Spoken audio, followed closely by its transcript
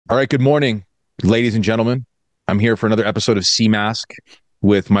All right, good morning, ladies and gentlemen. I'm here for another episode of Sea Mask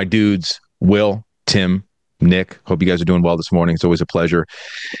with my dudes, Will, Tim, Nick. Hope you guys are doing well this morning. It's always a pleasure.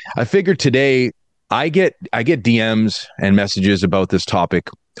 I figured today I get DMs and messages about this topic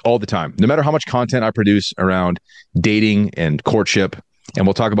all the time. No matter how much content I produce around dating and courtship, and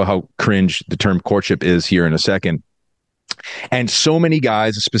we'll talk about how cringe the term courtship is here in a second. And so many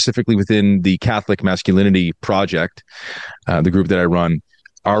guys, specifically within the Catholic Masculinity Project, the group that I run,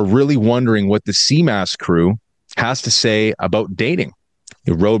 are really wondering what the CMAS crew has to say about dating.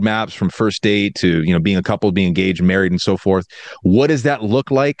 The roadmaps from first date to being a couple, being engaged, married, and so forth. What does that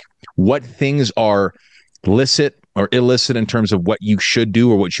look like? What things are licit or illicit in terms of what you should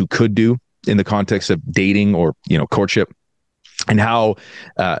do or what you could do in the context of dating or courtship, and how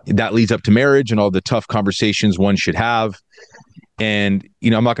that leads up to marriage and all the tough conversations one should have. And,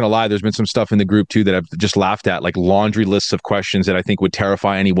 I'm not going to lie, there's been some stuff in the group too that I've just laughed at, like laundry lists of questions that I think would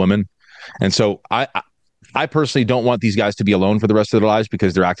terrify any woman. And so I personally don't want these guys to be alone for the rest of their lives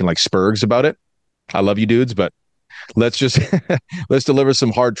because they're acting like spurgs about it. I love you dudes, but let's just let's deliver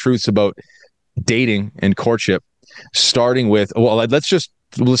some hard truths about dating and courtship, starting with, well, let's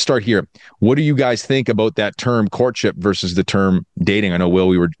start here. What do you guys think about that term courtship versus the term dating? I know, Will,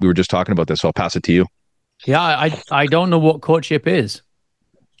 we were just talking about this, so I'll pass it to you. Yeah, I don't know what courtship is.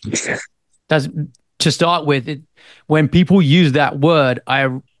 That's to start with. When people use that word, I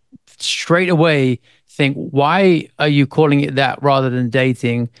straight away think, why are you calling it that rather than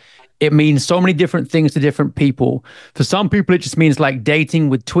dating? It means so many different things to different people. For some people, it just means like dating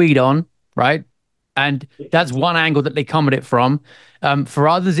with tweed on, right? And that's one angle that they come at it from. For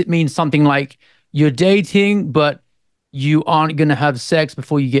others, it means something like you're dating, but you aren't going to have sex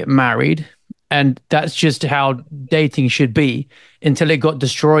before you get married. And that's just how dating should be until it got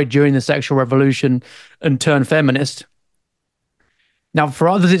destroyed during the sexual revolution and turned feminist. Now, for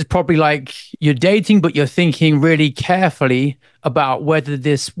others, it's probably like you're dating, but you're thinking really carefully about whether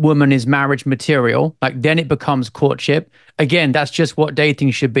this woman is marriage material. Like then it becomes courtship. Again, that's just what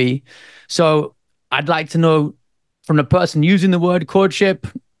dating should be. So I'd like to know from the person using the word courtship,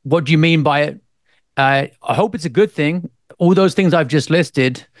 what do you mean by it? I hope it's a good thing. All those things I've just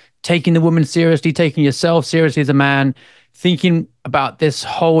listed, taking the woman seriously, taking yourself seriously as a man, thinking about this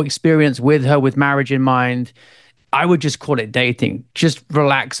whole experience with her with marriage in mind, I would just call it dating. Just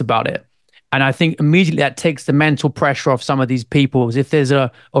relax about it. And I think immediately that takes the mental pressure off some of these people. As if there's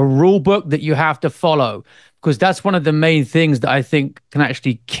a rule book that you have to follow, because that's one of the main things that I think can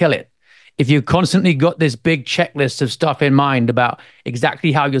actually kill it. If you've constantly got this big checklist of stuff in mind about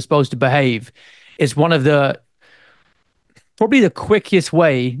exactly how you're supposed to behave, it's one of the probably the quickest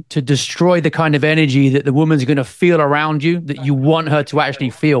way to destroy the kind of energy that the woman's going to feel around you that you want her to actually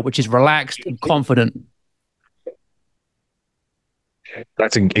feel, which is relaxed and confident.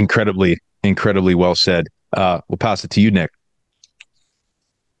 That's incredibly, incredibly well said. We'll pass it to you, Nick.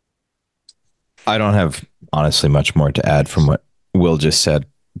 I don't have honestly much more to add from what Will just said.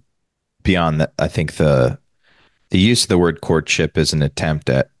 Beyond that, I think the use of the word courtship is an attempt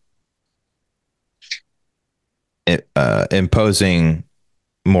at imposing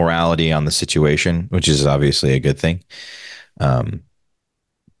morality on the situation, which is obviously a good thing. But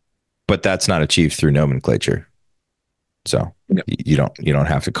that's not achieved through nomenclature. So you don't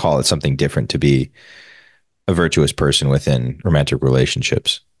have to call it something different to be a virtuous person within romantic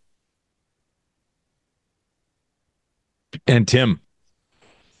relationships. And Tim.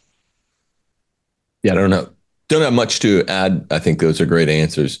 Yeah, I don't know. Don't have much to add. I think those are great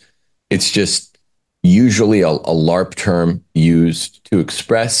answers. It's just usually a LARP term used to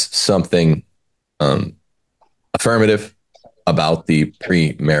express something affirmative about the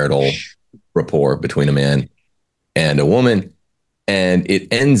premarital rapport between a man and a woman. And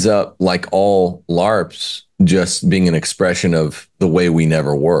it ends up, like all LARPs, just being an expression of the way we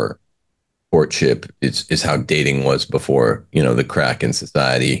never were. Courtship is how dating was before, the crack in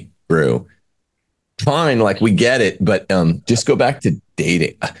society grew. Fine, like we get it, but just go back to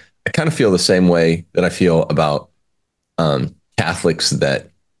dating. I kind of feel the same way that I feel about Catholics that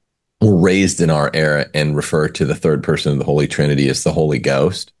were raised in our era and refer to the third person of the Holy Trinity as the Holy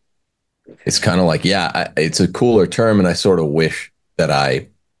Ghost. It's kind of like, it's a cooler term, and I sort of wish that I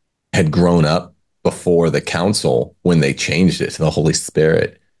had grown up before the council when they changed it to the Holy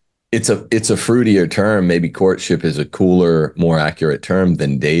Spirit. It's a fruitier term. Maybe courtship is a cooler, more accurate term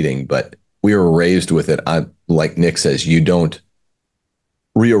than dating, but we were raised with it. Like Nick says, you don't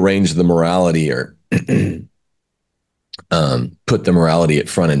rearrange the morality or put the morality at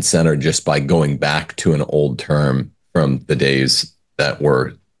front and center just by going back to an old term from the days that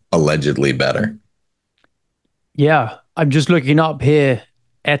were allegedly better. Yeah, I'm just looking up here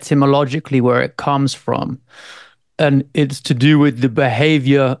etymologically where it comes from, and it's to do with the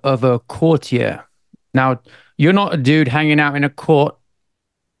behavior of a courtier. Now, you're not a dude hanging out in a court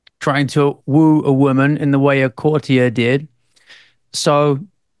trying to woo a woman in the way a courtier did. So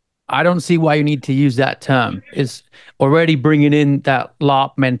I don't see why you need to use that term. It's already bringing in that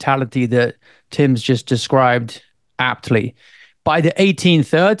LARP mentality that Tim's just described aptly. By the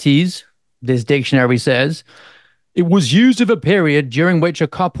 1830s, this dictionary says, it was used of a period during which a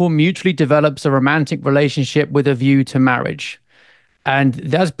couple mutually develops a romantic relationship with a view to marriage. And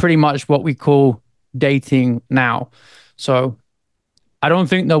that's pretty much what we call dating now. So I don't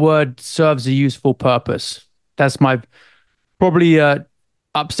think the word serves a useful purpose. That's my probably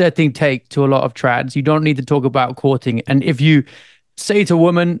upsetting take to a lot of trads. You don't need to talk about courting. And if you say to a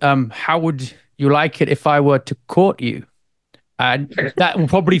woman, how would you like it if I were to court you? That will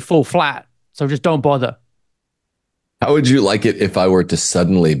probably fall flat. So just don't bother. How would you like it if I were to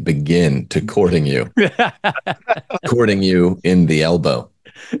suddenly begin to courting you? Courting you in the elbow.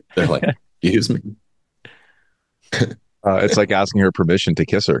 They're like, excuse me. It's like asking her permission to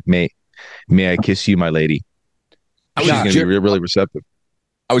kiss her. May I kiss you, my lady? I She's was, going to be really receptive.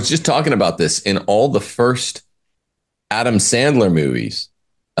 I was just talking about this in all the first Adam Sandler movies.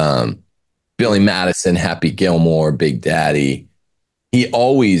 Billy Madison, Happy Gilmore, Big Daddy. He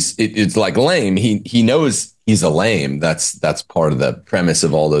always it's like lame. He knows he's a lame. That's part of the premise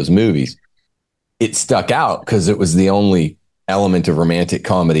of all those movies. It stuck out because it was the only element of romantic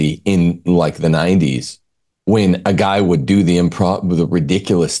comedy in like the 90s when a guy would do the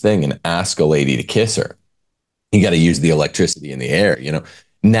ridiculous thing and ask a lady to kiss her. You got to use the electricity in the air, you know.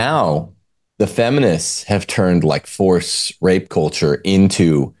 Now the feminists have turned like force rape culture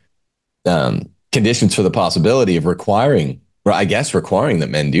into conditions for the possibility of requiring that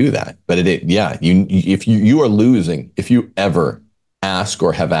men do that. But if you are losing if you ever ask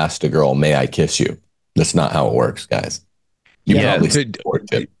or have asked a girl, may I kiss you? That's not how it works, guys. Yeah, go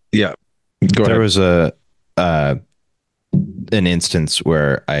There ahead. was an instance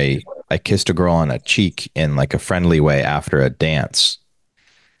where I kissed a girl on a cheek in like a friendly way after a dance,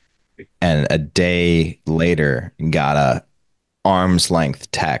 and a day later got a arm's length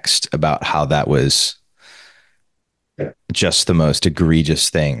text about how that was just the most egregious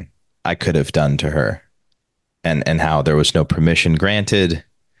thing I could have done to her, and how there was no permission granted.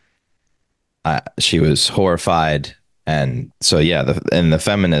 She was horrified, and so yeah, the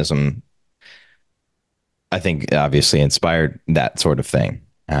feminism, I think, obviously inspired that sort of thing.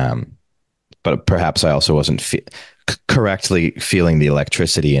 But perhaps I also wasn't correctly feeling the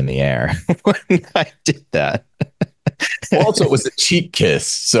electricity in the air when I did that. Well, also, it was a cheek kiss,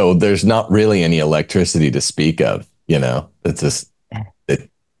 so there's not really any electricity to speak of. You know, it's just it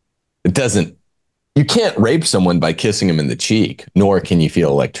doesn't. You can't rape someone by kissing them in the cheek, nor can you feel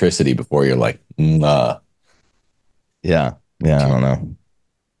electricity before you're like, yeah, I don't know.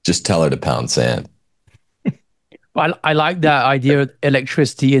 Just tell her to pound sand. I like that idea of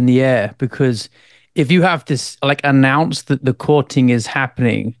electricity in the air, because if you have to like announce that the courting is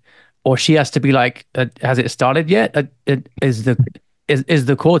happening, or she has to be like, has it started yet? Is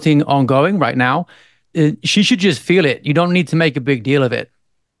the courting ongoing right now? She should just feel it. You don't need to make a big deal of it.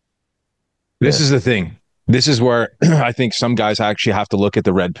 This is the thing. This is where I think some guys actually have to look at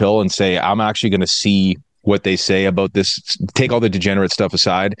the red pill and say, I'm actually going to see what they say about this. Take all the degenerate stuff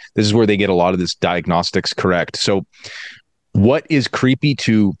aside. This is where they get a lot of this diagnostics correct. So what is creepy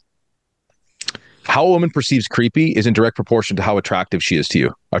to how a woman perceives creepy is in direct proportion to how attracted she is to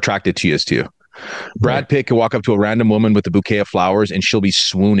you. Brad Pitt could walk up to a random woman with a bouquet of flowers and she'll be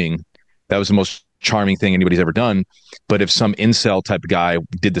swooning. That was the most charming thing anybody's ever done. But if some incel type of guy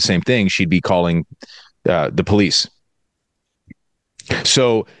did the same thing, she'd be calling the police.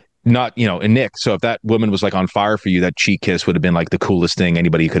 So not, and Nick, so if that woman was like on fire for you, that cheek kiss would have been like the coolest thing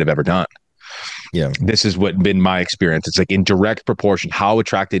anybody could have ever done. Yeah. This is what been my experience. It's like in direct proportion. How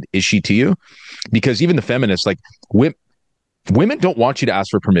attracted is she to you? Because even the feminists, like women don't want you to ask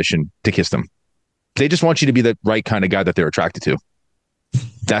for permission to kiss them. They just want you to be the right kind of guy that they're attracted to.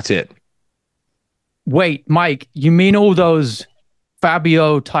 That's it. Wait, Mike, you mean all those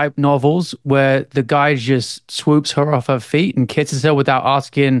Fabio type novels where the guy just swoops her off her feet and kisses her without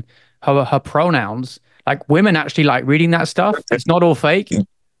asking her pronouns? Like, women actually like reading that stuff. It's not all fake.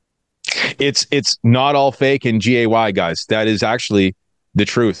 It's not all fake and GAY, guys. That is actually the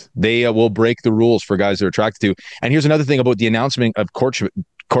truth. They will break the rules for guys they're attracted to. And here's another thing about the announcement of courtship.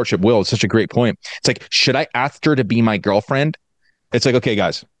 Will, it's such a great point. It's like, should I ask her to be my girlfriend? It's like, okay,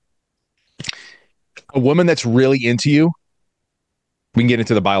 guys, a woman that's really into you We can get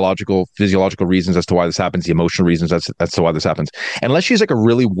into the biological, physiological reasons as to why this happens, the emotional reasons that's to why this happens. Unless she's like a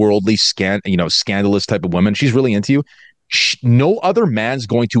really worldly, scandalous type of woman, she's really into you. No other man's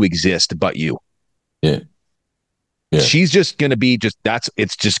going to exist but you. Yeah. Yeah. She's just going to be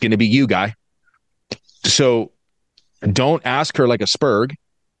it's just going to be you, guy. So don't ask her like a spurg.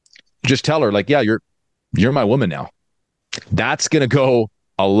 Just tell her like, yeah, you're my woman now. That's going to go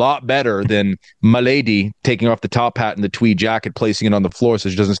a lot better than my lady taking off the top hat and the tweed jacket, placing it on the floor so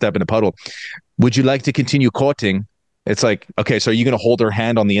she doesn't step in a puddle. Would you like to continue courting? It's like, okay, so are you going to hold her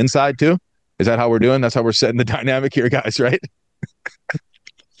hand on the inside too? Is that how we're doing? That's how we're setting the dynamic here, guys, right?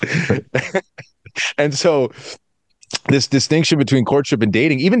 And so this distinction between courtship and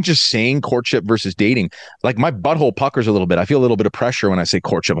dating, even just saying courtship versus dating, like my butthole puckers a little bit. I feel a little bit of pressure when I say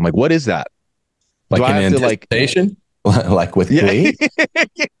courtship. I'm like, what is that? Like Do I an have to like anticipation? Like with Glee?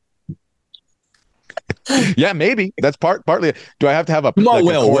 Yeah, maybe. That's partly. Do I have to have a Come on,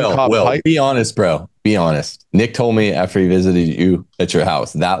 like Will, be honest, bro. Be honest. Nick told me after he visited you at your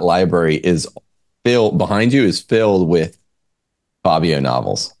house, that library is filled behind you is filled with Fabio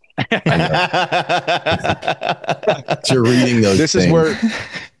novels. You're reading those This things. is where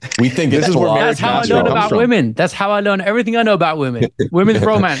we think this it's is where That's how I learn about women. That's how I learn everything I know about women. Women's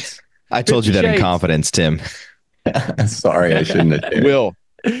romance. I told you that in confidence, Tim. Sorry, I shouldn't have shared. Will,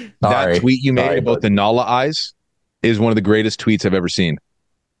 that tweet you made about the Nala eyes is one of the greatest tweets I've ever seen.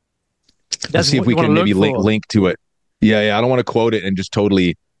 Let's see if we can maybe link to it. Yeah. I don't want to quote it and just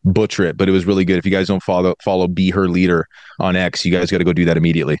totally butcher it, but it was really good. If you guys don't follow Be Her Leader on X, you guys got to go do that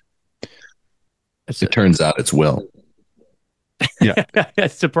immediately. It turns out it's Will. Yeah.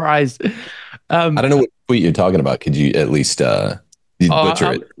 Surprised. I don't know what tweet you're talking about. Could you at least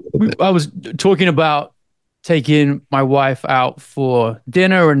butcher it? I was talking about taking my wife out for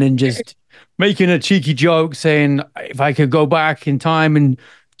dinner and then just making a cheeky joke saying if I could go back in time and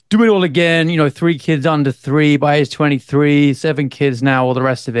do it all again, 3 kids under 3 by age 23, 7 kids now, all the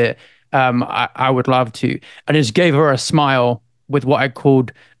rest of it. I would love to. I just gave her a smile with what I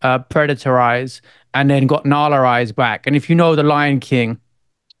called predator eyes and then got Nala eyes back. And if you know The Lion King,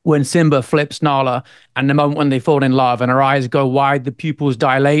 when Simba flips Nala and the moment when they fall in love and her eyes go wide, the pupils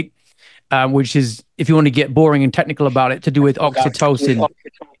dilate, which is, if you want to get boring and technical about it, to do with oxytocin,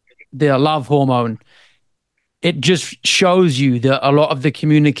 the love hormone. It just shows you that a lot of the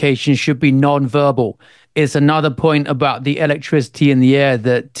communication should be non-verbal. It's another point about the electricity in the air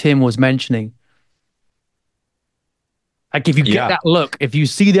that Tim was mentioning. Like if you get that look, if you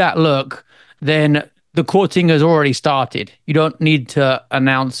see that look, then the courting has already started. You don't need to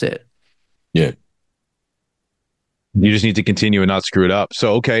announce it. Yeah. You just need to continue and not screw it up.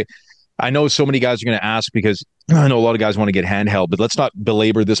 So, okay. I know so many guys are going to ask because I know a lot of guys want to get handheld, but let's not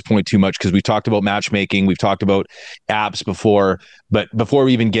belabor this point too much because we've talked about matchmaking. We've talked about apps before, but before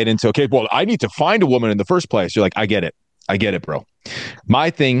we even get into, okay, well, I need to find a woman in the first place. You're like, I get it, bro. My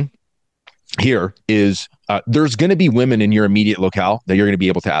thing here is there's going to be women in your immediate locale that you're going to be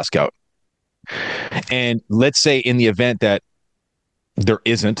able to ask out. And let's say in the event that there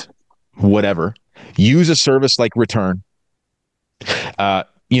isn't, whatever, use a service like Return.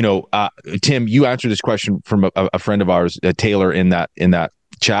 Tim, you answered this question from a friend of ours, Taylor, in that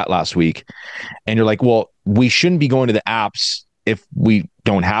chat last week, and you're like, well, we shouldn't be going to the apps if we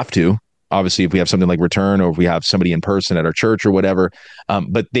don't have to. Obviously, if we have something like Return or if we have somebody in person at our church or whatever,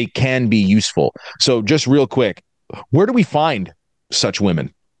 but they can be useful. So just real quick, where do we find such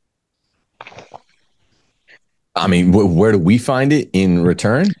women? I mean, where do we find it in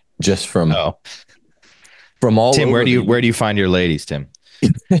Return? Just from all Tim, over where do you find your ladies, Tim?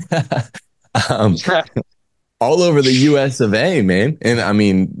 All over the US of A, man. And I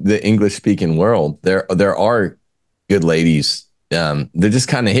mean, the English speaking world, there are good ladies. They're just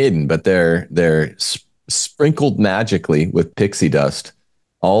kind of hidden, but they're sprinkled magically with pixie dust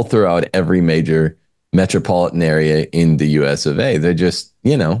all throughout every major metropolitan area in the US of A. They're just,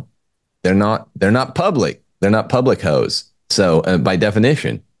 they're not public. They're not public hoes. So by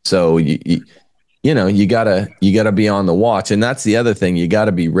definition, so you gotta be on the watch. And that's the other thing. You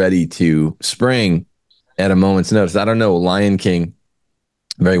gotta be ready to spring at a moment's notice. I don't know Lion King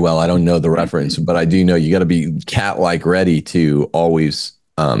very well. I don't know the reference, but I do know you gotta be cat-like ready to always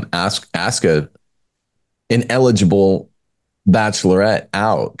ask an eligible bachelorette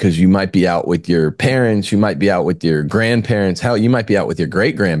out, because you might be out with your parents, you might be out with your grandparents, hell, you might be out with your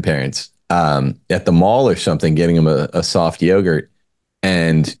great-grandparents at the mall or something, getting them a soft yogurt.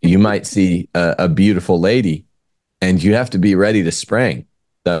 And you might see a beautiful lady, and you have to be ready to spring.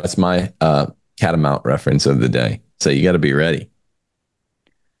 That's my catamount reference of the day. So you got to be ready.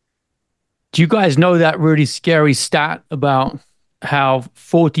 Do you guys know that really scary stat about how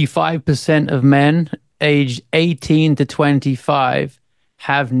 45% of men aged 18 to 25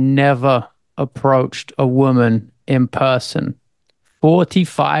 have never approached a woman in person.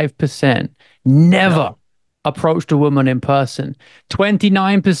 45% never approached a woman in person.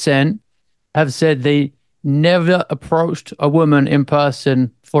 29% have said they never approached a woman in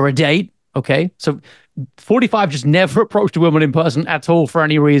person for a date. Okay. So 45 just never approached a woman in person at all for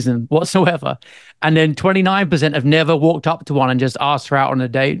any reason whatsoever. And then 29% have never walked up to one and just asked her out on a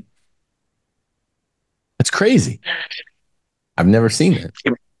date. That's crazy. I've never seen it.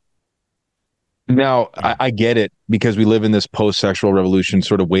 Now, I get it because we live in this post-sexual revolution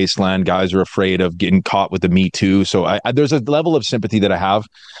sort of wasteland. Guys are afraid of getting caught with the Me Too. So there's a level of sympathy that I have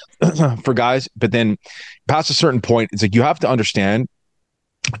for guys. But then past a certain point, it's like you have to understand,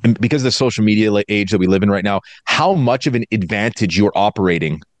 because of the social media age that we live in right now, how much of an advantage you're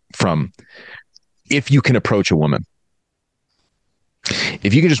operating from if you can approach a woman.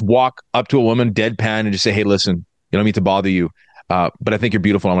 If you can just walk up to a woman deadpan and just say, hey, listen, I don't mean to bother you, but I think you're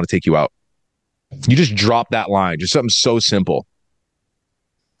beautiful. I want to take you out. You just drop that line, just something so simple.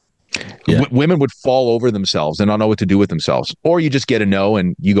 Yeah. Women would fall over themselves and not know what to do with themselves. Or you just get a no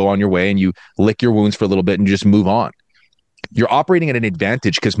and you go on your way and you lick your wounds for a little bit and you just move on. You're operating at an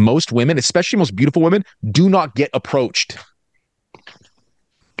advantage because most women, especially most beautiful women, do not get approached.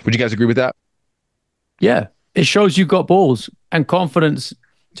 Would you guys agree with that? Yeah. It shows you've got balls and confidence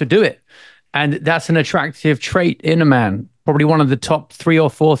to do it. And that's an attractive trait in a man. Probably one of the top 3 or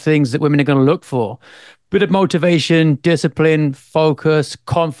 4 things that women are going to look for. Bit of motivation, discipline, focus,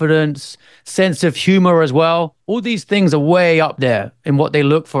 confidence, sense of humor as well. All these things are way up there in what they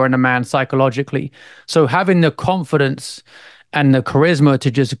look for in a man psychologically. So having the confidence and the charisma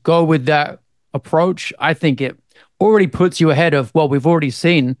to just go with that approach, I think it already puts you ahead of, well, we've already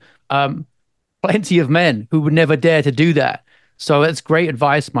seen plenty of men who would never dare to do that. So that's great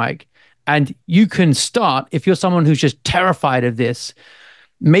advice, Mike. And you can start, if you're someone who's just terrified of this,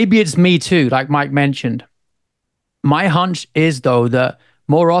 maybe it's me too, like Mike mentioned. My hunch is, though, that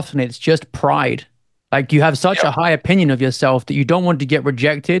more often it's just pride. Like you have such a high opinion of yourself that you don't want to get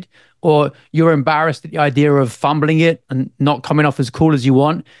rejected, or you're embarrassed at the idea of fumbling it and not coming off as cool as you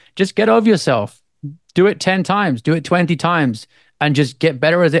want. Just get over yourself. Do it 10 times, do it 20 times, and just get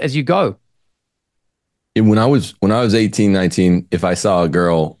better at it as you go. When I was 18, 19, if I saw a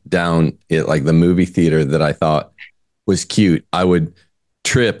girl down at like the movie theater that I thought was cute, I would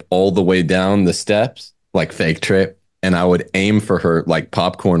trip all the way down the steps, like fake trip, and I would aim for her like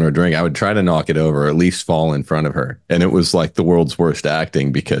popcorn or drink. I would try to knock it over, or at least fall in front of her. And it was like the world's worst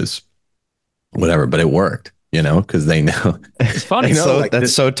acting because whatever, but it worked, because they know. It's funny.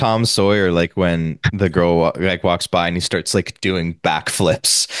 That's so Tom Sawyer, like when the girl like walks by and he starts like doing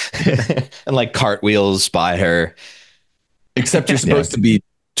backflips and like cartwheels by her. Except you're supposed to be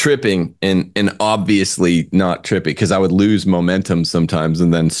tripping and obviously not tripping, because I would lose momentum sometimes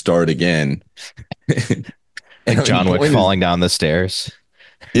and then start again. Like John Wick falling down the stairs.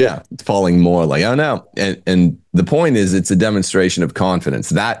 Yeah, it's falling more like, oh no. And the point is, it's a demonstration of confidence.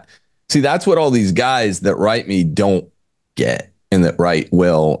 That's what all these guys that write me don't get, and that write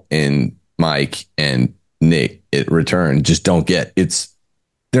Will and Mike and Nick in return just don't get.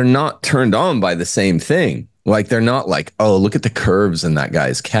 They're not turned on by the same thing. Like they're not like, oh, look at the curves in that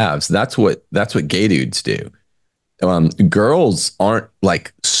guy's calves. That's what gay dudes do. Girls aren't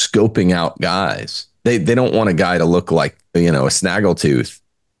like scoping out guys. They don't want a guy to look like, a snaggletooth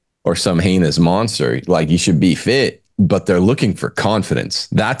or some heinous monster. Like, you should be fit, but they're looking for confidence.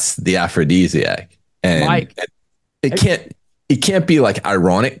 That's the aphrodisiac. And Mike, it can't be like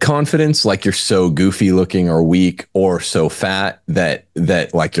ironic confidence, like you're so goofy looking or weak or so fat that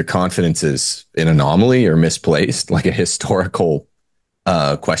like your confidence is an anomaly or misplaced, like a historical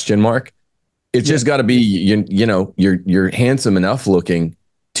question mark. It's just got to be, you're handsome enough looking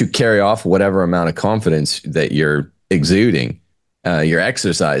to carry off whatever amount of confidence that you're exuding, you're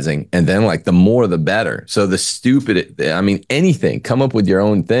exercising. And then like the more, the better. So anything, come up with your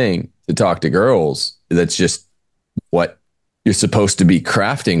own thing to talk to girls. That's just what you're supposed to be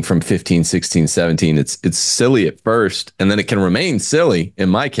crafting from 15, 16, 17. It's silly at first, and then it can remain silly in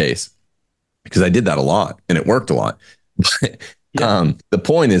my case, because I did that a lot and it worked a lot. The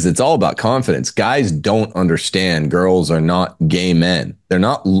point is, it's all about confidence. Guys don't understand girls are not gay men. They're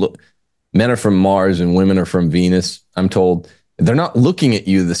not men are from Mars and women are from Venus. I'm told they're not looking at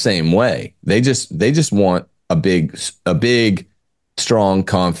you the same way. They just want a big, strong,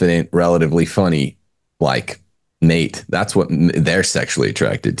 confident, relatively funny, like Nate. That's what they're sexually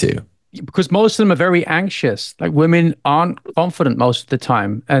attracted to. Because most of them are very anxious. Like women aren't confident most of the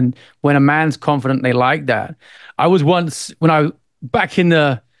time. And when a man's confident, they like that. I was once, when I back in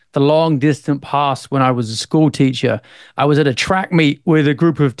the long distant past when I was a school teacher, I was at a track meet with a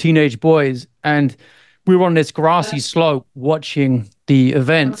group of teenage boys, and we were on this grassy slope watching the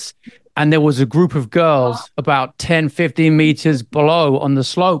events. And there was a group of girls about 10, 15 meters below on the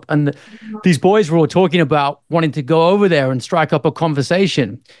slope. And these boys were all talking about wanting to go over there and strike up a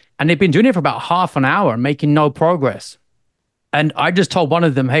conversation. And they'd been doing it for about half an hour and making no progress. And I just told one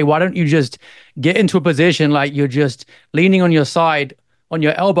of them, hey, why don't you just get into a position like you're just leaning on your side, on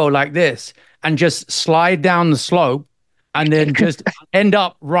your elbow like this, and just slide down the slope and then just end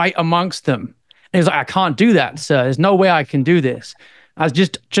up right amongst them. And he was like, I can't do that, sir. There's no way I can do this. I was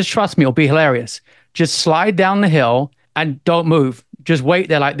just trust me, it'll be hilarious. Just slide down the hill and don't move. Just wait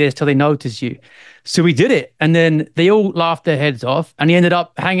there like this till they notice you. So we did it. And then they all laughed their heads off. And he ended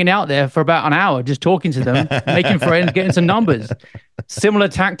up hanging out there for about an hour, just talking to them, making friends, getting some numbers. Similar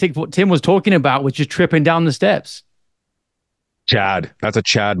tactic what Tim was talking about, which is tripping down the steps. Chad. That's a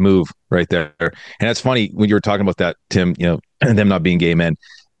Chad move right there. And that's funny when you were talking about that, Tim, them not being gay men.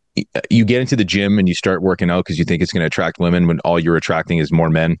 You get into the gym and you start working out because you think it's going to attract women when all you're attracting is more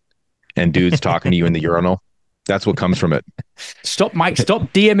men and dudes talking to you in the urinal. That's what comes from it. Stop, Mike. Stop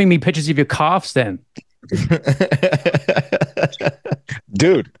DMing me pictures of your calves then.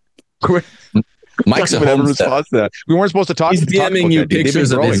 Dude. Mike's a whatever home response to that. We weren't supposed to talk. He's DMing you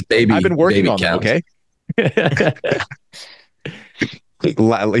pictures of his baby. I've been working on calves. that,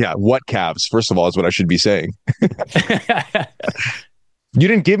 okay? Yeah, what calves? First of all, is what I should be saying. You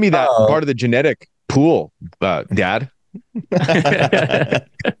didn't give me that part of the genetic pool, Dad.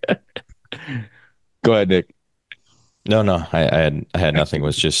 Go ahead, Nick. No, I had nothing. It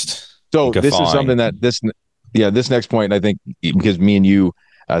was just so. guffawing. This is something that this next point, I think, because me and you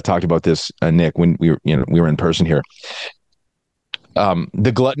talked about this, Nick, when we were in person here.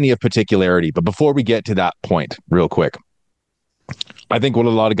 The gluttony of particularity. But before we get to that point, real quick, I think what a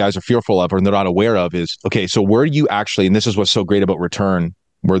lot of guys are fearful of or they're not aware of is, okay, so where do you actually, and this is what's so great about Return,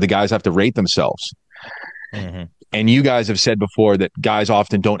 where the guys have to rate themselves. Mm-hmm. And you guys have said before that guys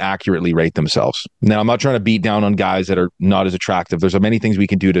often don't accurately rate themselves. Now, I'm not trying to beat down on guys that are not as attractive. There's many things we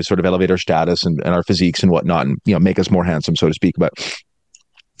can do to sort of elevate our status and our physiques and whatnot and, make us more handsome, so to speak. But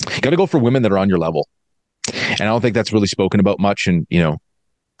you got to go for women that are on your level. And I don't think that's really spoken about much in,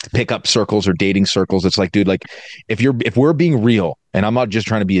 pickup circles or dating circles. It's like, dude, like if we're being real, and I'm not just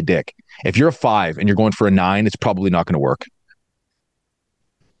trying to be a dick, if you're a 5 and you're going for a 9, it's probably not going to work.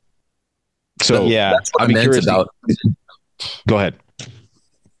 So yeah, that's what I meant about. Go ahead.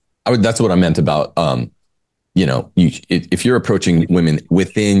 That's what I meant about. If you're approaching women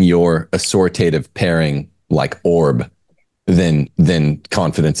within your assortative pairing, like orb, then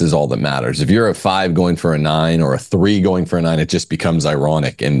confidence is all that matters. If you're a 5 going for a 9 or a 3 going for a 9, it just becomes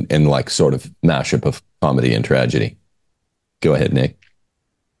ironic and like sort of mashup of comedy and tragedy. Go ahead, Nick.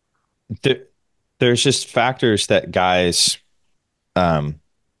 There's just factors that guys can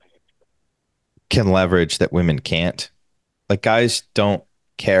leverage that women can't. Like guys don't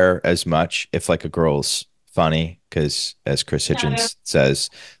care as much if like a girl's funny because, as Chris Hitchens says,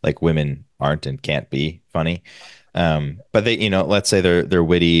 like women aren't and can't be funny. But they, let's say they're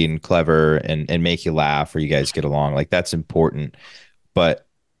witty and clever and make you laugh or you guys get along. Like that's important. But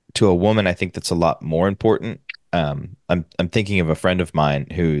to a woman, I think that's a lot more important. I'm thinking of a friend of mine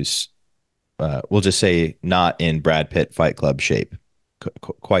who's, we'll just say not in Brad Pitt Fight Club shape,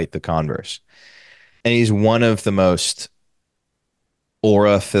 quite the converse. And he's one of the most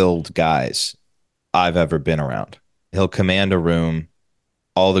aura-filled guys I've ever been around. He'll command a room.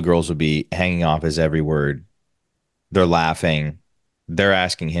 All the girls will be hanging off his every word. They're laughing. They're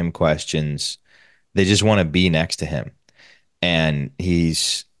asking him questions. They just want to be next to him. And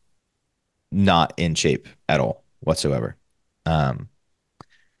he's not in shape at all whatsoever. And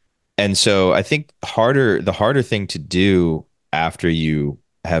so I think the harder thing to do after you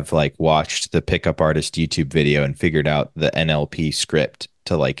have like watched the pickup artist YouTube video and figured out the NLP script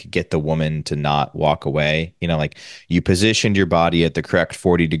to like get the woman to not walk away, like you positioned your body at the correct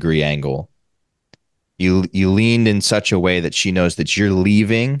 40-degree angle. You leaned in such a way that she knows that you're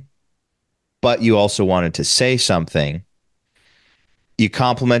leaving, but you also wanted to say something. You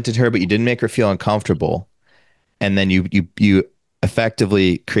complimented her, but you didn't make her feel uncomfortable. And then you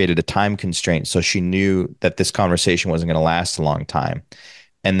effectively created a time constraint so she knew that this conversation wasn't going to last a long time.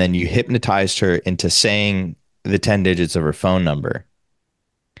 And then you hypnotized her into saying the 10 digits of her phone number.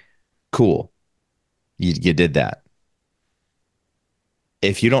 Cool. You did that.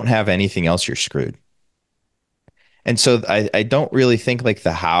 If you don't have anything else, you're screwed. And so I don't really think like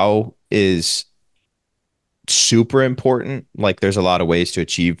the how is super important. Like there's a lot of ways to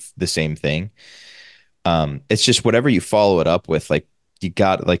achieve the same thing. It's just whatever you follow it up with, like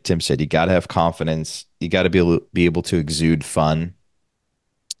like Tim said, you got to have confidence. You got to be able to exude fun.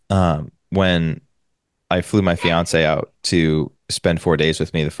 When I flew my fiance out to spend 4 days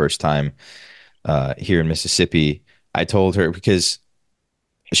with me the first time here in Mississippi, I told her, because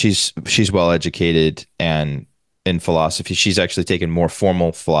she's well educated and in philosophy, she's actually taken more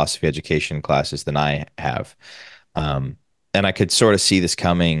formal philosophy education classes than I have, and I could sort of see this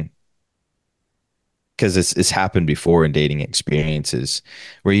coming because it's happened before in dating experiences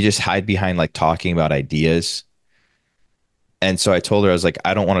where you just hide behind like talking about ideas. And so I told her, I was like,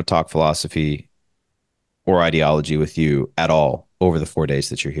 I don't want to talk philosophy or ideology with you at all over the 4 days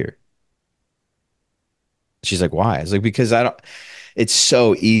that you're here. She's like, why? I was like, because I don't, it's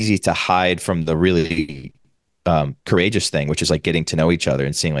so easy to hide from the really courageous thing, which is like getting to know each other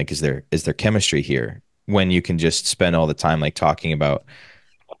and seeing like, is there chemistry here, when you can just spend all the time like talking about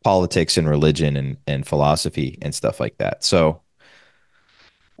politics and religion and philosophy and stuff like that. So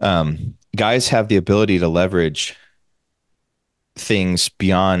guys have the ability to leverage things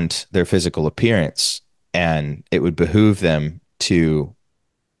beyond their physical appearance, and it would behoove them to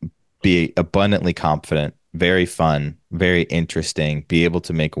be abundantly confident, very fun, very interesting, be able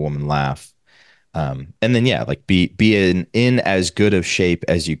to make a woman laugh. And then, yeah, like be in as good of shape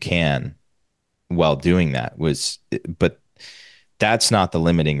as you can while doing that but that's not the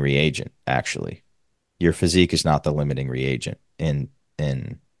limiting reagent. Actually, your physique is not the limiting reagent in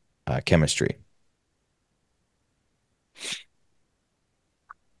chemistry.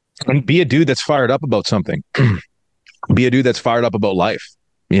 And be a dude that's fired up about something. Be a dude that's fired up about life.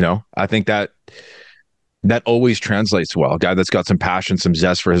 I think that always translates well. A guy that's got some passion, some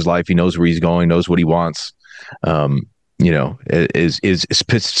zest for his life. He knows where he's going, knows what he wants. Is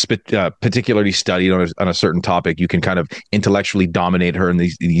particularly studied on a certain topic. You can kind of intellectually dominate her in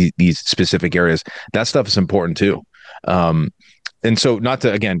these specific areas. That stuff is important too. And so, not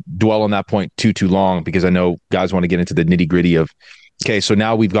to again dwell on that point too long, because I know guys want to get into the nitty gritty of. Okay, so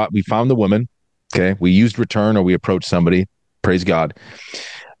now we found the woman. Okay, we used return or we approached somebody. Praise God.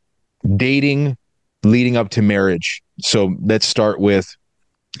 Dating leading up to marriage. So let's start with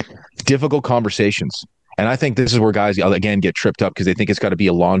difficult conversations. And I think this is where guys again get tripped up because they think it's got to be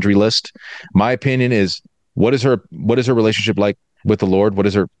a laundry list. My opinion is, what is her relationship like with the Lord? What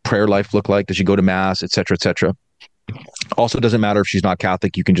does her prayer life look like? Does she go to mass, et cetera, et cetera? Also, doesn't matter if she's not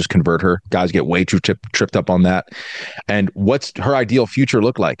Catholic. You can just convert her. Guys get way too tripped up on that. And what's her ideal future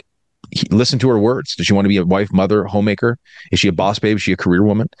look like? Listen to her words. Does she want to be a wife, mother, homemaker? Is she a boss babe? Is she a career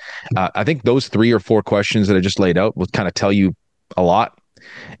woman? I think those 3 or 4 questions that I just laid out will kind of tell you a lot,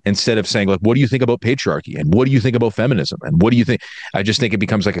 instead of saying, like, what do you think about patriarchy? And what do you think about feminism? And what do you think? I just think it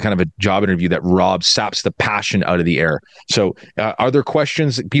becomes like a kind of a job interview that saps the passion out of the air. So are there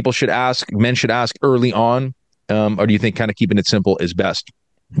questions that people should ask, men should ask early on? Or do you think kind of keeping it simple is best?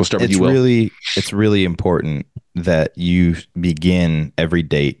 We'll start with you, Will. It's really important that you begin every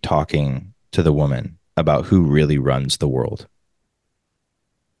date talking to the woman about who really runs the world.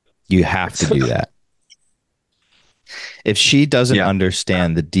 You have to do that. If she doesn't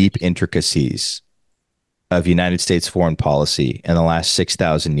understand the deep intricacies of United States foreign policy in the last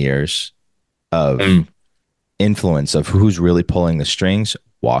 6,000 years of influence of who's really pulling the strings,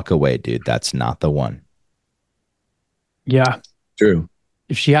 walk away, dude. That's not the one. Yeah. True.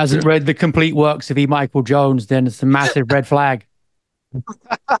 If she hasn't read the complete works of E. Michael Jones, then it's a massive red flag.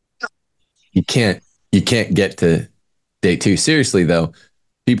 You can't get to date 2. Seriously, though,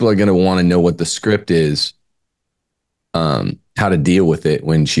 people are going to want to know what the script is, how to deal with it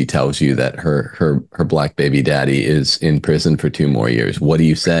when she tells you that her black baby daddy is in prison for 2 more years. What do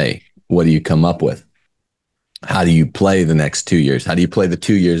you say? What do you come up with? How do you play the next 2 years? How do you play the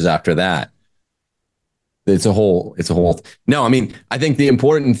 2 years after that? It's a whole. No, I mean, I think the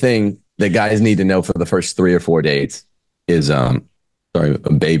important thing that guys need to know for the first 3 or 4 dates is, sorry,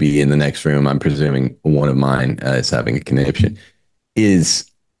 a baby in the next room. I'm presuming one of mine is having a conniption. Is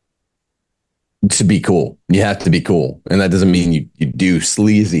to be cool. You have to be cool, and that doesn't mean you do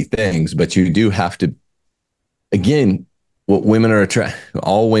sleazy things, but you do have to. Again, what women are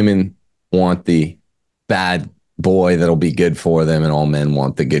all women want the bad boy that'll be good for them, and all men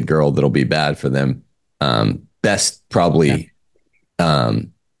want the good girl that'll be bad for them. Best probably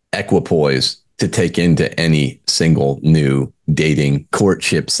equipoise to take into any single new dating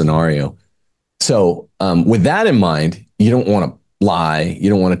courtship scenario. So with that in mind, you don't want to lie. You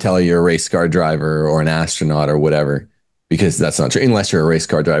don't want to tell her you're a race car driver or an astronaut or whatever, because that's not true unless you're a race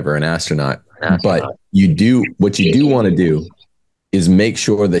car driver or an astronaut. But what you do want to do is make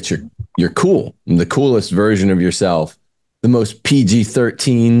sure that you're cool, the coolest version of yourself the most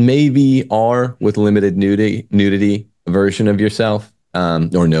PG-13, maybe R with limited nudity version of yourself,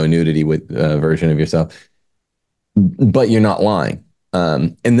 or no nudity with version of yourself, but you're not lying.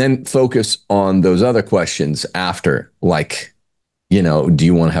 And then focus on those other questions after, like, do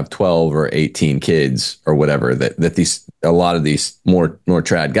you want to have 12 or 18 kids or whatever that a lot of these more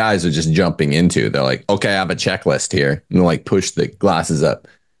trad guys are just jumping into. They're like, okay, I have a checklist here, and they'll like push the glasses up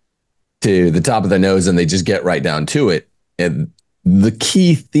to the top of their nose and they just get right down to it. And the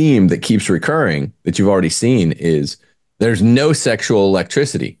key theme that keeps recurring that you've already seen is there's no sexual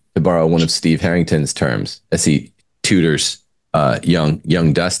electricity, to borrow one of Steve Harrington's terms, as he tutors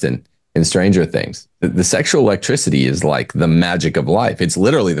young Dustin in Stranger Things. The sexual electricity is like the magic of life. It's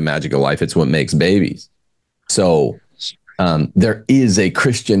literally the magic of life. It's what makes babies. So there is a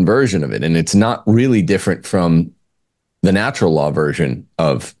Christian version of it, and it's not really different from the natural law version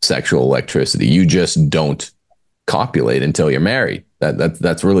of sexual electricity. You just don't copulate until you're married.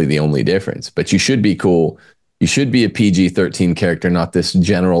 That's really the only difference. But you should be cool. You should be a PG-13 character, not this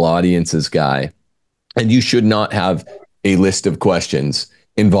general audiences guy. And you should not have a list of questions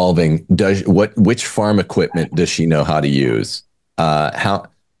involving which farm equipment does she know how to use? How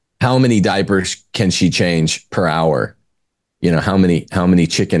many diapers can she change per hour? How many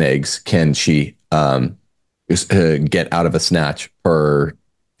chicken eggs can she get out of a snatch per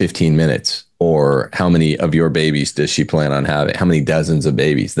 15 minutes? Or how many of your babies does she plan on having? How many dozens of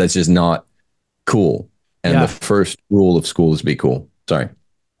babies? That's just not cool. And the first rule of school is be cool. Sorry.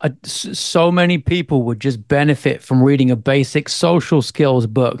 So many people would just benefit from reading a basic social skills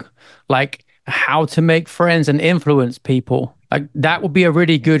book, like how to make friends and influence people. Like that would be a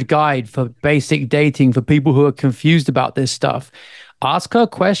really good guide for basic dating for people who are confused about this stuff. Ask her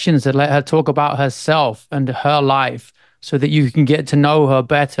questions and let her talk about herself and her life so that you can get to know her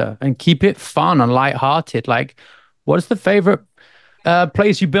better, and keep it fun and lighthearted. Like, what's the favorite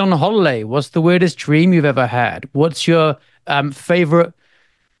place you've been on a holiday? What's the weirdest dream you've ever had? What's your favorite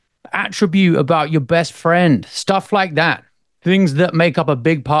attribute about your best friend? Stuff like that. Things that make up a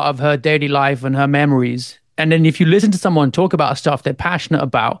big part of her daily life and her memories. And then if you listen to someone talk about stuff they're passionate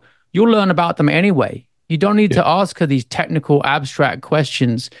about, you'll learn about them anyway. You don't need to ask her these technical, abstract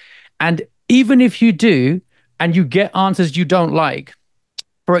questions. And even if you do, and you get answers you don't like,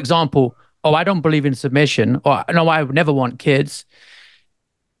 for example, oh, I don't believe in submission, or no, I would never want kids.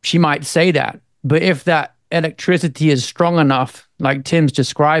 She might say that. But if that electricity is strong enough, like Tim's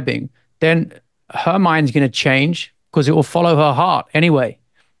describing, then her mind's going to change because it will follow her heart anyway.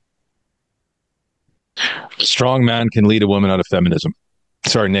 A strong man can lead a woman out of feminism.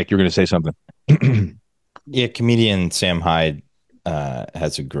 Sorry, Nick, you're going to say something. Yeah, comedian Sam Hyde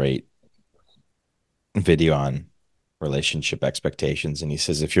has a great video on relationship expectations, and he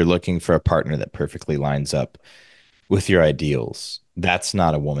says if you're looking for a partner that perfectly lines up with your ideals, that's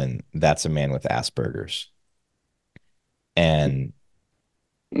not a woman, that's a man with Asperger's. And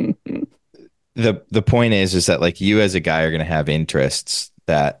the point is that like you as a guy are going to have interests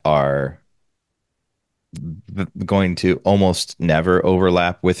that are going to almost never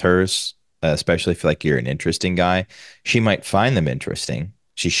overlap with hers, especially if like you're an interesting guy. She might find them interesting.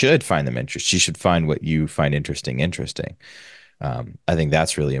 She should find them interesting. She should find what you find interesting. I think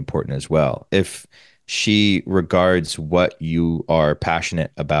that's really important as well. If she regards what you are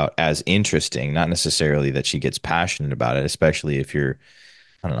passionate about as interesting, not necessarily that she gets passionate about it, especially if you're,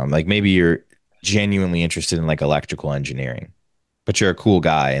 I don't know, like maybe you're genuinely interested in like electrical engineering, but you're a cool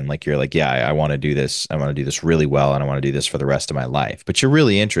guy and like you're like, yeah, I want to do this. I want to do this really well, and I want to do this for the rest of my life. But you're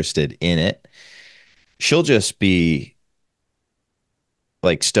really interested in it. She'll just be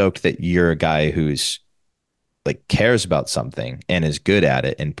like stoked that you're a guy who's like cares about something and is good at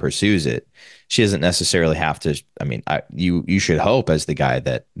it and pursues it. She doesn't necessarily have to. I mean, you should hope as the guy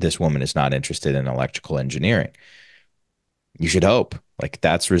that this woman is not interested in electrical engineering. You should hope like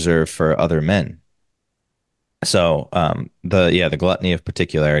that's reserved for other men. So the gluttony of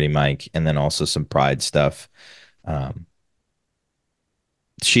particularity, Mike, and then also some pride stuff.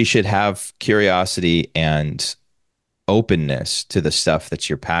 She should have curiosity and openness to the stuff that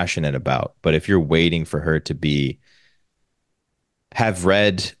you're passionate about. But if you're waiting for her to have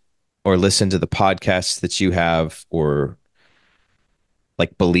read or listened to the podcasts that you have, or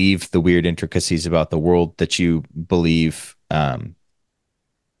like believe the weird intricacies about the world that you believe,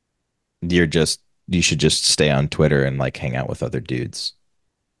 you should just stay on Twitter and like hang out with other dudes.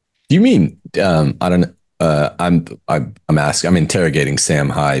 Do you mean I don't know? I'm asking. I'm interrogating Sam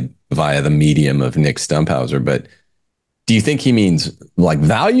Hyde via the medium of Nick Stumphauser, but do you think he means like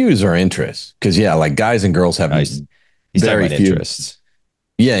values or interests? Because yeah, like guys and girls have he's very talking about few interests.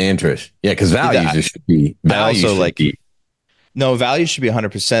 Yeah, interest. Yeah, because values should be values. Also, should like be No, value should be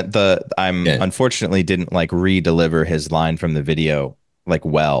 100%. I'm Yeah. unfortunately didn't like re-deliver his line from the video like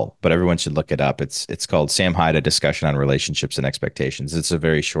well, but everyone should look it up. It's called Sam Hyde, a discussion on relationships and expectations. It's a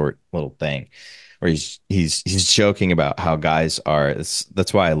very short little thing where he's joking about how guys are.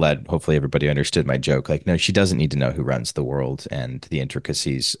 That's why I led. Hopefully everybody understood my joke. Like, no, she doesn't need to know who runs the world and the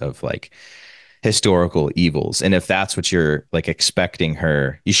intricacies of like historical evils. And if that's what you're like expecting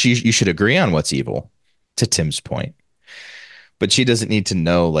her, you should agree on what's evil, to Tim's point. But she doesn't need to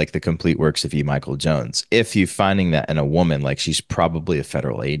know like the complete works of E. Michael Jones. If you're finding that in a woman, like she's probably a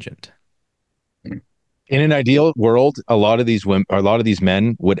federal agent. In an ideal world, a lot of these women, or a lot of these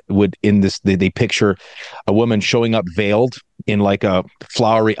men would in this they picture a woman showing up veiled in like a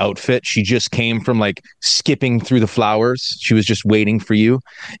flowery outfit. She just came from like skipping through the flowers. She was just waiting for you,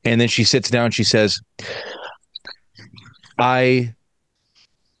 and then she sits down. She says, "I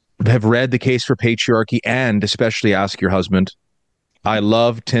have read the case for patriarchy, and especially ask your husband. I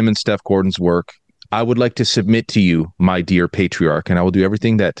love Tim and Steph Gordon's work. I would like to submit to you, my dear patriarch, and I will do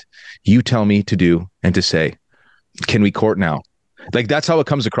everything that you tell me to do and to say. Can we court now?" Like that's how it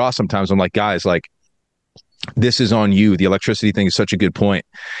comes across sometimes. I'm like, guys, like this is on you. The electricity thing is such a good point.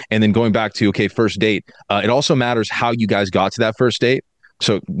 And then going back to okay, first date. It also matters how you guys got to that first date.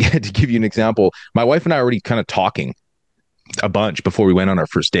 So to give you an example, my wife and I are already kind of talking a bunch before we went on our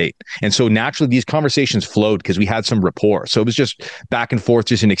first date. And so naturally these conversations flowed because we had some rapport. So it was just back and forth,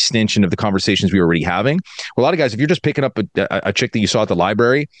 just an extension of the conversations we were already having. Well, a lot of guys, if you're just picking up a chick that you saw at the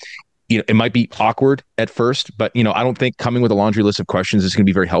library, you know, it might be awkward at first, but you know, I don't think coming with a laundry list of questions is going to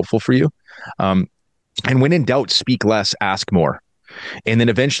be very helpful for you. Um, and when in doubt, speak less, ask more. And then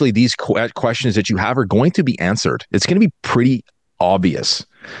eventually these questions that you have are going to be answered. It's going to be pretty obvious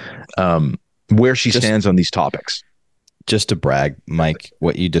where she Just stands on these topics. just to brag, Mike,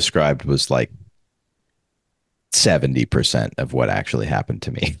 what you described was like 70% of what actually happened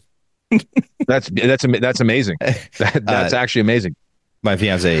to me. That's amazing. That's uh, actually amazing. my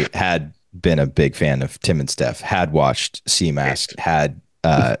fiance had been a big fan of Tim and Steph, had watched Seamask, had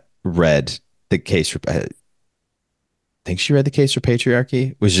read the case for. I think she read the case for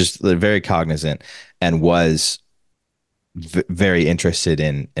patriarchy. Was just very cognizant and was very interested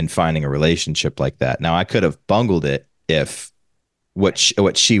in finding a relationship like that. Now I could have bungled it if what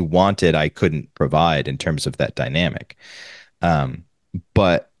she wanted I couldn't provide in terms of that dynamic.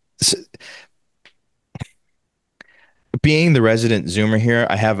 But being the resident Zoomer here,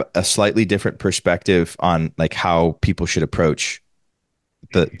 I have a slightly different perspective on like how people should approach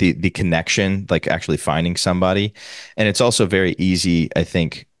the connection, like actually finding somebody. And it's also very easy, I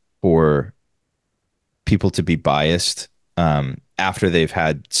think, for people to be biased after they've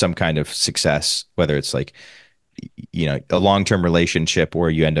had some kind of success, whether it's like a long-term relationship or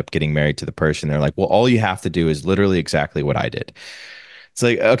you end up getting married to the person. They're like, well, all you have to do is literally exactly what I did. It's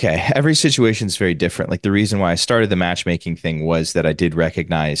like, okay, every situation is very different. Like the reason why I started the matchmaking thing was that I did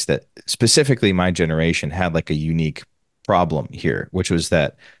recognize that specifically my generation had like a unique problem here, which was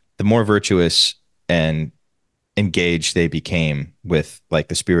that the more virtuous and engaged they became with like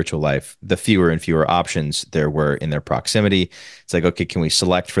the spiritual life, the fewer and fewer options there were in their proximity. It's like, okay, can we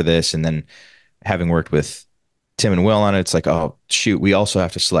select for this? And then having worked with Tim and Will on it, it's like, oh shoot, we also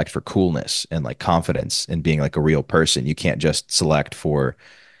have to select for coolness and like confidence and being like a real person. You can't just select for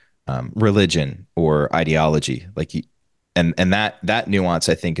religion or ideology. Like, and that nuance,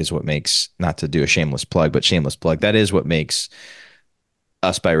 I think, is what makes, not to do a shameless plug, but shameless plug. That is what makes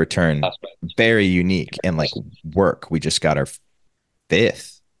Us by Return very unique and like work. We just got our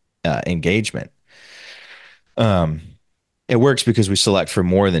fifth engagement. Um, it works because we select for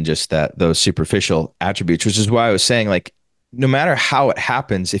more than just those superficial attributes, which is why I was saying like no matter how it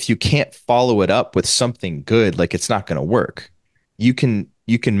happens, if you can't follow it up with something good, like it's not going to work. You can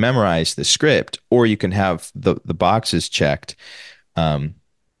memorize the script or you can have the boxes checked. And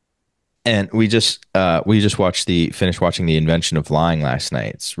we just finished watching The Invention of Lying last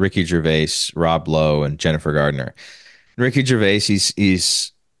night. It's Ricky Gervais, Rob Lowe, and Jennifer Gardner. Ricky Gervais,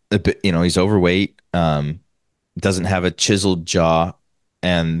 he's a bit, he's overweight. Doesn't have a chiseled jaw.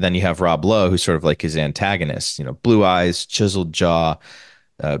 And then you have Rob Lowe, who's sort of like his antagonist, blue eyes, chiseled jaw,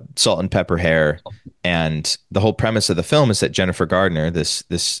 salt and pepper hair. And the whole premise of the film is that Jennifer Gardner,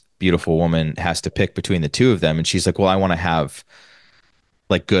 this beautiful woman, has to pick between the two of them. And she's like, well, I want to have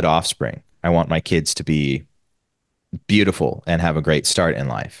like good offspring. I want my kids to be beautiful and have a great start in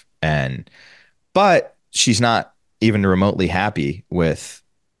life. But she's not even remotely happy with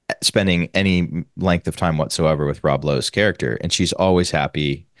spending any length of time whatsoever with Rob Lowe's character. And she's always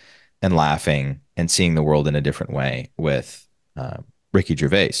happy and laughing and seeing the world in a different way with Ricky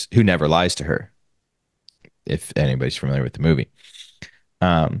Gervais, who never lies to her. if anybody's familiar with the movie.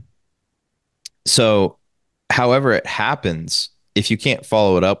 Um, so, however it happens, if you can't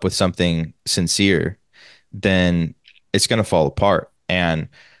follow it up with something sincere, then it's going to fall apart. And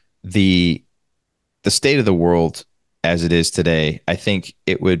the state of the world as it is today, I think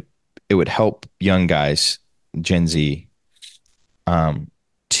it would help young guys, Gen Z,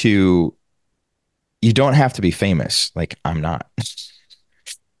 to you don't have to be famous. Like I'm not.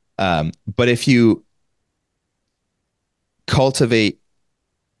 But if you cultivate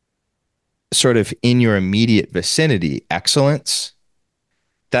sort of in your immediate vicinity excellence,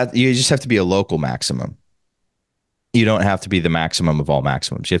 that you just have to be a local maximum. You don't have to be the maximum of all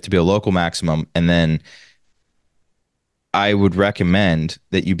maximums. You have to be a local maximum. And then I would recommend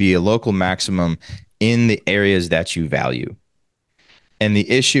that you be a local maximum in the areas that you value. And the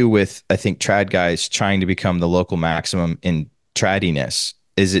issue with, I think, trad guys trying to become the local maximum in traddiness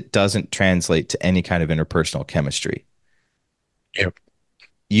is it doesn't translate to any kind of interpersonal chemistry. Yep.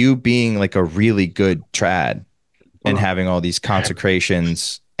 You being like a really good trad and having all these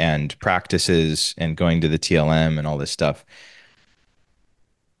consecrations and practices and going to the TLM and all this stuff,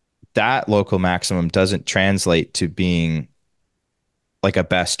 that local maximum doesn't translate to being like a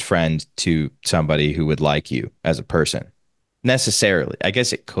best friend to somebody who would like you as a person necessarily. I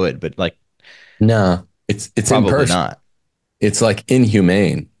guess it could, but like, No, it's probably impersonal. not. It's like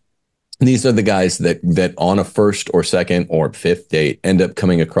inhumane. These are the guys that on a first or second or fifth date end up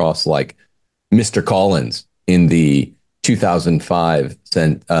coming across like Mr. Collins in the 2005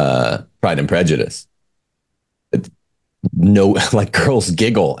 Pride and Prejudice. No, like girls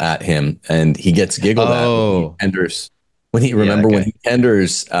giggle at him, and he gets giggled at when he enters. When he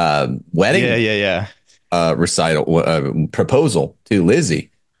enters wedding, recital proposal to Lizzie.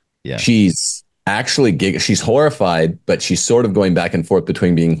 Yeah, she's actually she's horrified, but she's sort of going back and forth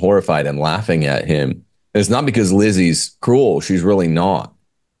between being horrified and laughing at him. And it's not because Lizzie's cruel; she's really not.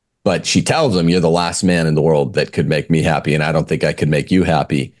 But she tells him, "You're the last man in the world that could make me happy, and I don't think I could make you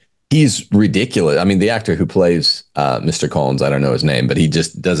happy." He's ridiculous. I mean, the actor who plays Mr. Collins, I don't know his name, but he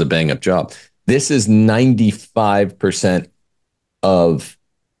just does a bang up job. This is 95% of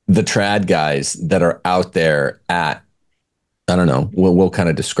the trad guys that are out there at, I don't know, we'll kind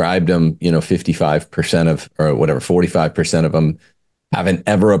of describe them, 55% of, or whatever, 45% of them haven't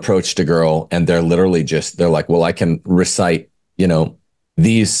ever approached a girl. And they're literally they're like, well, I can recite,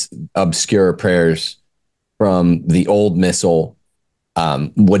 these obscure prayers from the old missal.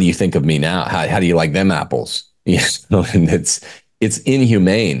 What do you think of me now? How do you like them apples? And it's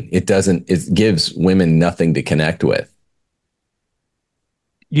inhumane. It gives women nothing to connect with.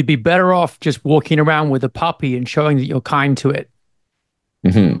 You'd be better off just walking around with a puppy and showing that you're kind to it.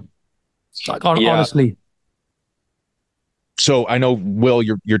 Mm-hmm. Like, honestly. So I know, Will,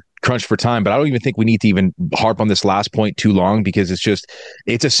 you're crunched for time, but I don't even think we need to even harp on this last point too long, because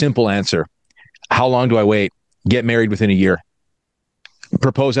it's a simple answer. How long do I wait? Get married within a year.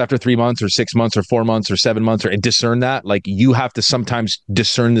 Propose after 3 months or 6 months or 4 months or 7 months, or discern that. Like, you have to sometimes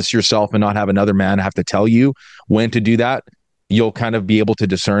discern this yourself and not have another man have to tell you when to do that. You'll kind of be able to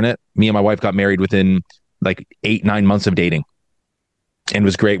discern it. Me and my wife got married within like 8-9 months of dating, and it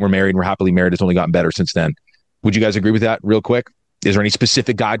was great. We're married. We're happily married. It's only gotten better since then. Would you guys agree with that real quick? Is there any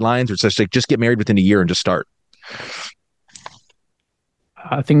specific guidelines, or it's just get married within a year and just start?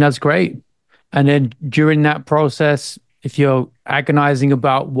 I think that's great. And then during that process, if you're agonizing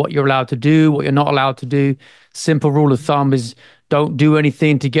about what you're allowed to do, what you're not allowed to do, simple rule of thumb is don't do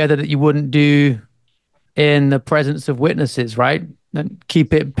anything together that you wouldn't do in the presence of witnesses, right? And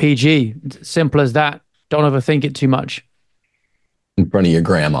keep it PG. Simple as that. Don't overthink it too much. In front of your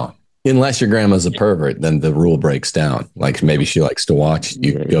grandma. Unless your grandma's a pervert, then the rule breaks down. Like maybe she likes to watch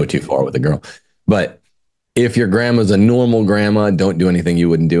you go too far with a girl. But if your grandma's a normal grandma, don't do anything you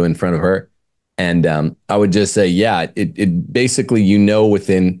wouldn't do in front of her. And I would just say, it basically,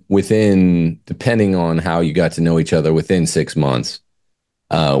 within, depending on how you got to know each other, within 6 months,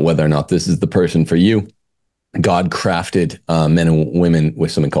 whether or not this is the person for you. God crafted men and women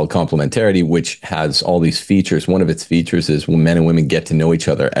with something called complementarity, which has all these features. One of its features is when men and women get to know each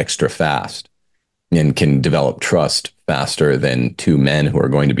other extra fast and can develop trust faster than two men who are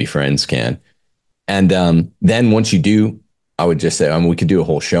going to be friends can. And then once you do, I would just say, we could do a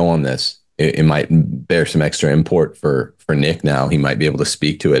whole show on this. It might bear some extra import for Nick now. He might be able to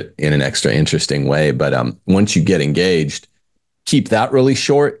speak to it in an extra interesting way. But once you get engaged, keep that really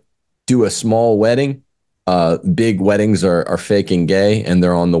short. Do a small wedding. Big weddings are faking gay, and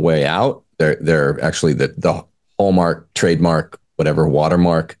they're on the way out. They're actually the hallmark, trademark, whatever,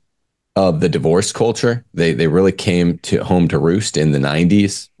 watermark of the divorce culture. They really came home to roost in the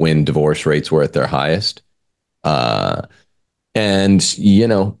 90s when divorce rates were at their highest. Uh, and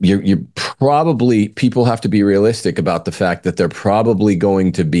you're probably, people have to be realistic about the fact that they're probably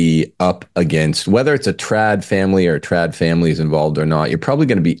going to be up against, whether it's a trad family or trad families involved or not, you're probably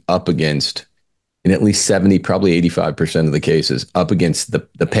going to be up against, in at least 70, probably 85% of the cases, up against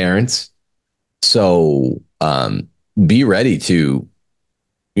the parents. So be ready to,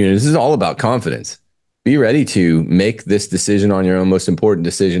 this is all about confidence. Be ready to make this decision on your own, most important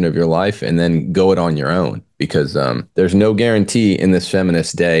decision of your life, and then go it on your own, because there's no guarantee in this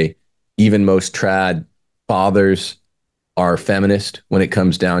feminist day. Even most trad fathers are feminist when it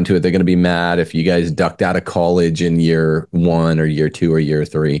comes down to it. They're going to be mad if you guys ducked out of college in year 1 or year 2 or year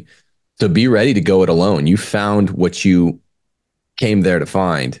 3. So be ready to go it alone. You found what you came there to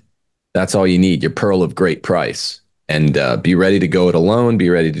find. That's all you need, your pearl of great price. And be ready to go it alone, be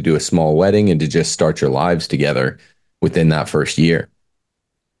ready to do a small wedding, and to just start your lives together within that first year.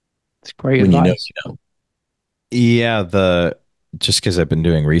 It's great When advice. you know. Yeah, just because I've been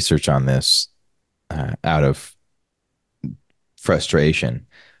doing research on this out of frustration,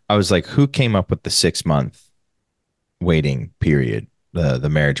 I was like, who came up with the 6 month waiting period, the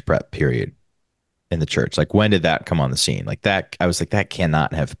marriage prep period in the church? Like, when did that come on the scene? Like that, I was like, that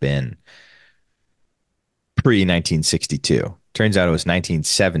cannot have been pre 1962. Turns out it was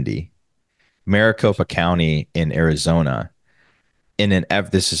 1970. Maricopa County in Arizona,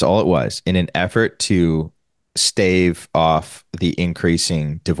 this is all it was, in an effort to stave off the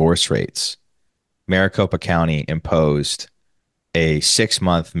increasing divorce rates. Maricopa County imposed a 6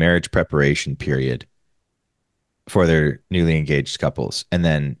 month marriage preparation period for their newly engaged couples. And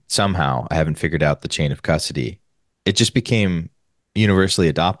then somehow, I haven't figured out the chain of custody, it just became universally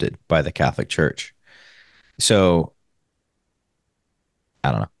adopted by the Catholic Church. So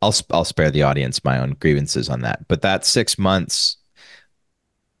I don't know. I'll spare the audience my own grievances on that. But that 6 months,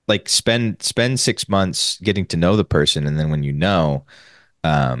 like spend 6 months getting to know the person, and then when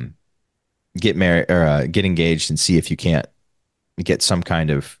um, get married or get engaged, and see if you can't get some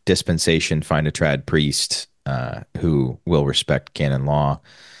kind of dispensation. Find a trad priest who will respect canon law.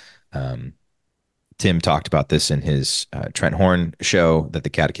 Um, Tim talked about this in his Trent Horn show, that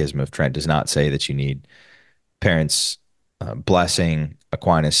the Catechism of Trent does not say that you need parents' blessing.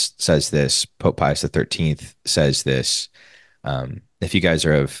 Aquinas says this. Pope Pius XIII says this. If you guys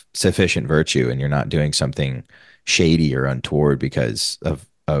are of sufficient virtue and you're not doing something shady or untoward because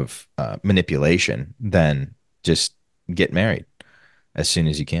of manipulation, then just get married as soon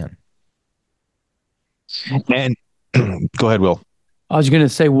as you can. And go ahead, Will. I was going to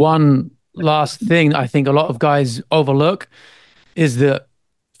say one last thing I think a lot of guys overlook is that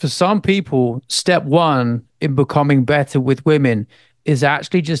for some people, step one in becoming better with women is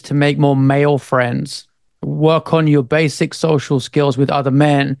actually just to make more male friends. Work on your basic social skills with other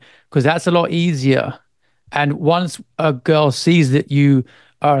men, because that's a lot easier. And once a girl sees that you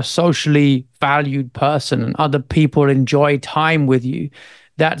are a socially valued person and other people enjoy time with you,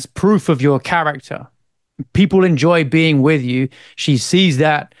 that's proof of your character. People enjoy being with you. She sees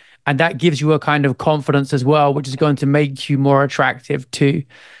that, and that gives you a kind of confidence as well, which is going to make you more attractive too.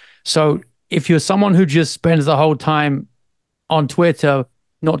 So if you're someone who just spends the whole time on Twitter,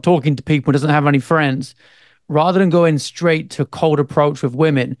 not talking to people, doesn't have any friends, rather than going straight to cold approach with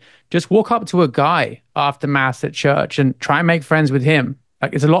women, just walk up to a guy after mass at church and try and make friends with him.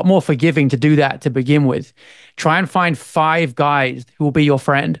 Like, it's a lot more forgiving to do that to begin with. Try and find 5 guys who will be your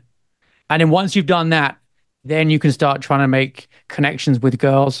friend. And then once you've done that, then you can start trying to make connections with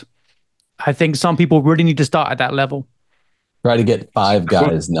girls. I think some people really need to start at that level. Try to get 5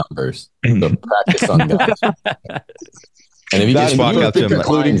 guys' numbers. So practice on guys. And if you Just walk up to him,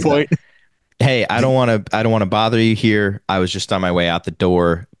 concluding point. Hey, I don't want to bother you here. I was just on my way out the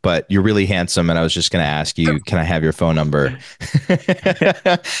door, but you're really handsome, and I was just going to ask you, can I have your phone number?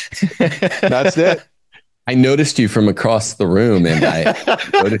 That's it. I noticed you from across the room, and I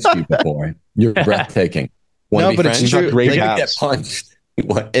noticed you before. You're breathtaking. No, but it's true. Great Like, caps. get punched.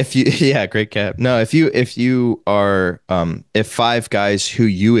 What? Yeah, great cap. No, if you are, if 5 guys who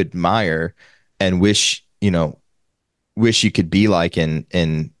you admire and wish you could be like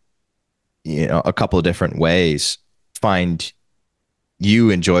in a couple of different ways, find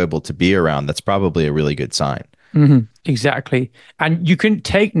you enjoyable to be around, that's probably a really good sign. Exactly. And you can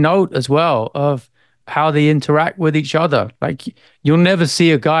take note as well of how they interact with each other. Like, you'll never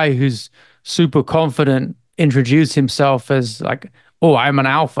see a guy who's super confident introduce himself as like, oh, I'm an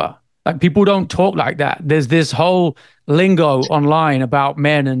alpha. Like, people don't talk like that. There's this whole lingo online about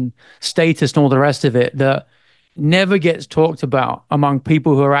men and status and all the rest of it that never gets talked about among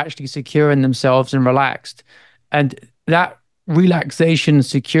people who are actually secure in themselves and relaxed. And that relaxation,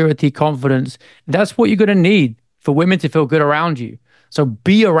 security, confidence. That's what you're going to need for women to feel good around you. So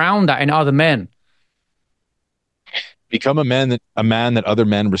be around that in other men. Become a man that other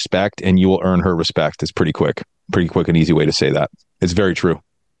men respect, and you will earn her respect. It's pretty quick and easy way to say that. It's very true.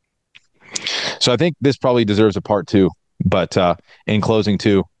 So I think this probably deserves a part two. But in closing,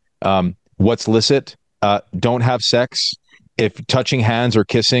 too, what's licit? Don't have sex. If touching hands or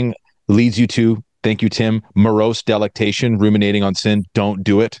kissing leads you to, thank you, Tim, morose delectation, ruminating on sin, don't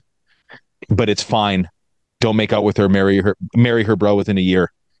do it. But it's fine. Don't make out with her. Marry her, bro, within a year.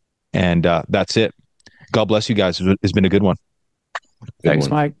 And that's it. God bless you guys. It's been a good one. Thanks,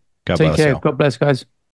 Mike. God Take bless care. you. God bless, guys.